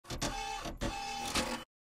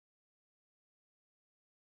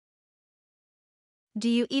Do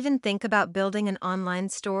you even think about building an online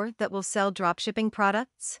store that will sell dropshipping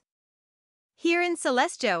products? Here in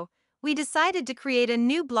Salestio, we decided to create a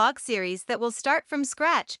new blog series that will start from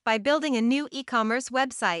scratch by building a new e-commerce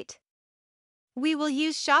website. We will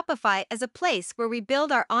use Shopify as a place where we build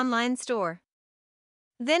our online store.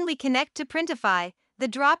 Then we connect to Printify, the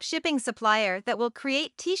drop shipping supplier that will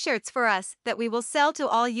create t-shirts for us that we will sell to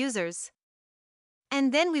all users.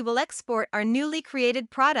 And then we will export our newly created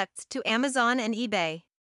products to Amazon and eBay.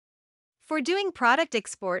 For doing product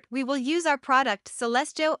export, we will use our product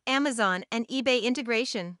Salestio, Amazon, and eBay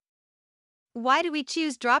integration. Why do we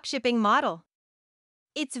choose dropshipping model?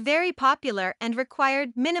 It's very popular and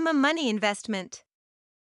required minimum money investment.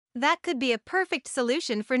 That could be a perfect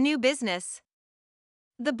solution for new business.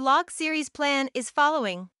 The blog series plan is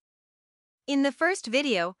following. In the first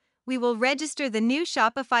video, we will register the new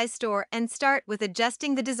Shopify store and start with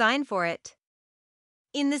adjusting the design for it.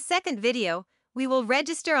 In the second video, we will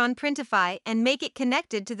register on Printify and make it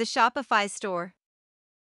connected to the Shopify store.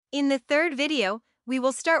 In the third video, we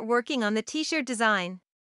will start working on the t-shirt design.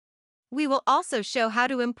 We will also show how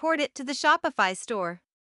to import it to the Shopify store.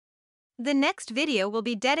 The next video will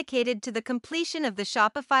be dedicated to the completion of the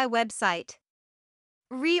Shopify website.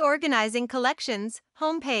 Reorganizing collections,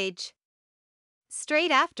 homepage.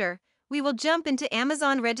 Straight after, we will jump into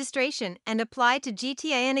Amazon registration and apply to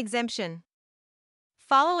GTAN exemption.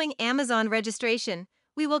 Following Amazon registration,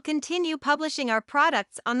 we will continue publishing our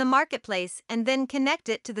products on the marketplace and then connect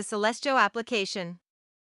it to the Salestio application.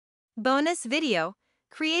 Bonus video: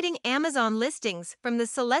 creating Amazon listings from the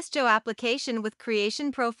Salestio application with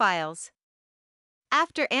creation profiles.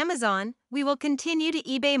 After Amazon, we will continue to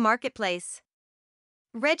eBay Marketplace.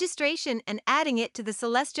 Registration and adding it to the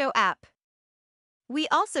Salestio app. We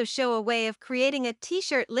also show a way of creating a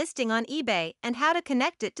t-shirt listing on eBay and how to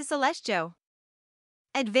connect it to Salestio.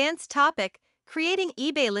 Advanced topic: creating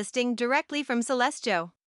eBay listing directly from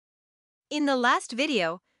Salestio. In the last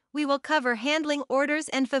video, we will cover handling orders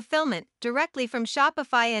and fulfillment directly from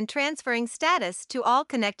Shopify and transferring status to all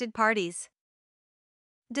connected parties.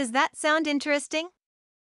 Does that sound interesting?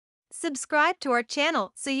 Subscribe to our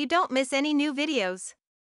channel so you don't miss any new videos.